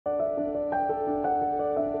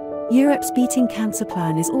Europe's Beating Cancer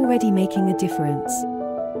plan is already making a difference.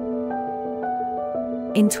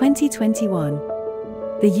 In 2021,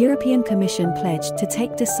 the European Commission pledged to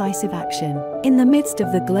take decisive action in the midst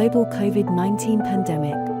of the global COVID-19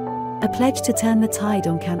 pandemic, a pledge to turn the tide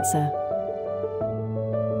on cancer.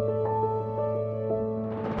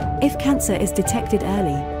 If cancer is detected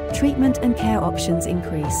early, treatment and care options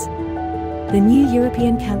increase. The new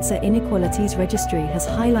European Cancer Inequalities Registry has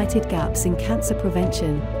highlighted gaps in cancer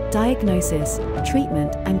prevention, diagnosis,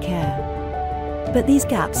 treatment, and care. But these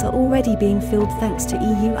gaps are already being filled thanks to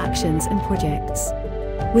EU actions and projects.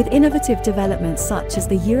 With innovative developments such as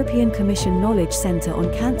the European Commission Knowledge Centre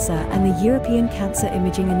on Cancer and the European Cancer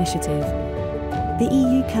Imaging Initiative, the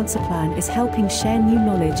EU Cancer Plan is helping share new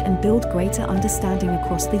knowledge and build greater understanding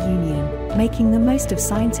across the Union, making the most of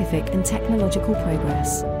scientific and technological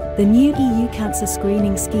progress. The new EU cancer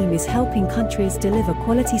screening scheme is helping countries deliver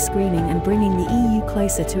quality screening and bringing the EU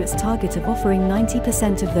closer to its target of offering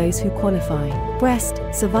 90% of those who qualify breast,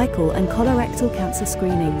 cervical and colorectal cancer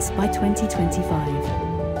screenings by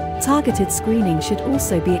 2025. Targeted screening should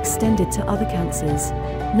also be extended to other cancers,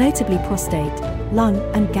 notably prostate, lung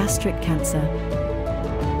and gastric cancer.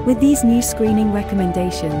 With these new screening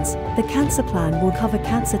recommendations, the cancer plan will cover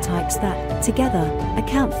cancer types that, together,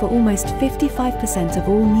 account for almost 55% of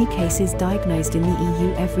all new cases diagnosed in the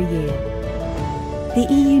EU every year. The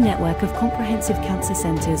EU network of comprehensive cancer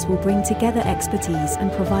centres will bring together expertise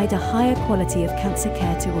and provide a higher quality of cancer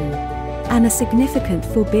care to all. And a significant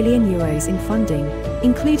 €4 billion in funding,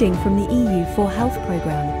 including from the EU4Health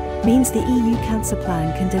programme, means the EU Cancer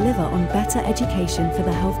Plan can deliver on better education for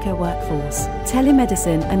the healthcare workforce,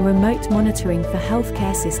 telemedicine and remote monitoring for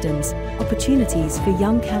healthcare systems, opportunities for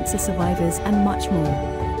young cancer survivors and much more.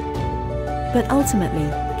 But ultimately,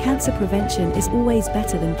 cancer prevention is always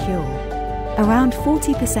better than cure. Around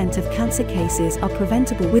 40% of cancer cases are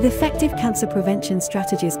preventable with effective cancer prevention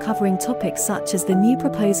strategies covering topics such as the new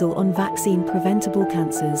proposal on vaccine preventable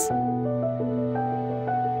cancers.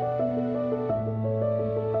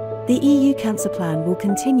 The EU Cancer Plan will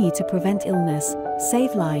continue to prevent illness,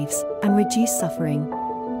 save lives, and reduce suffering.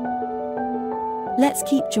 Let's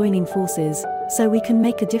keep joining forces, so we can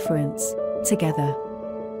make a difference, together.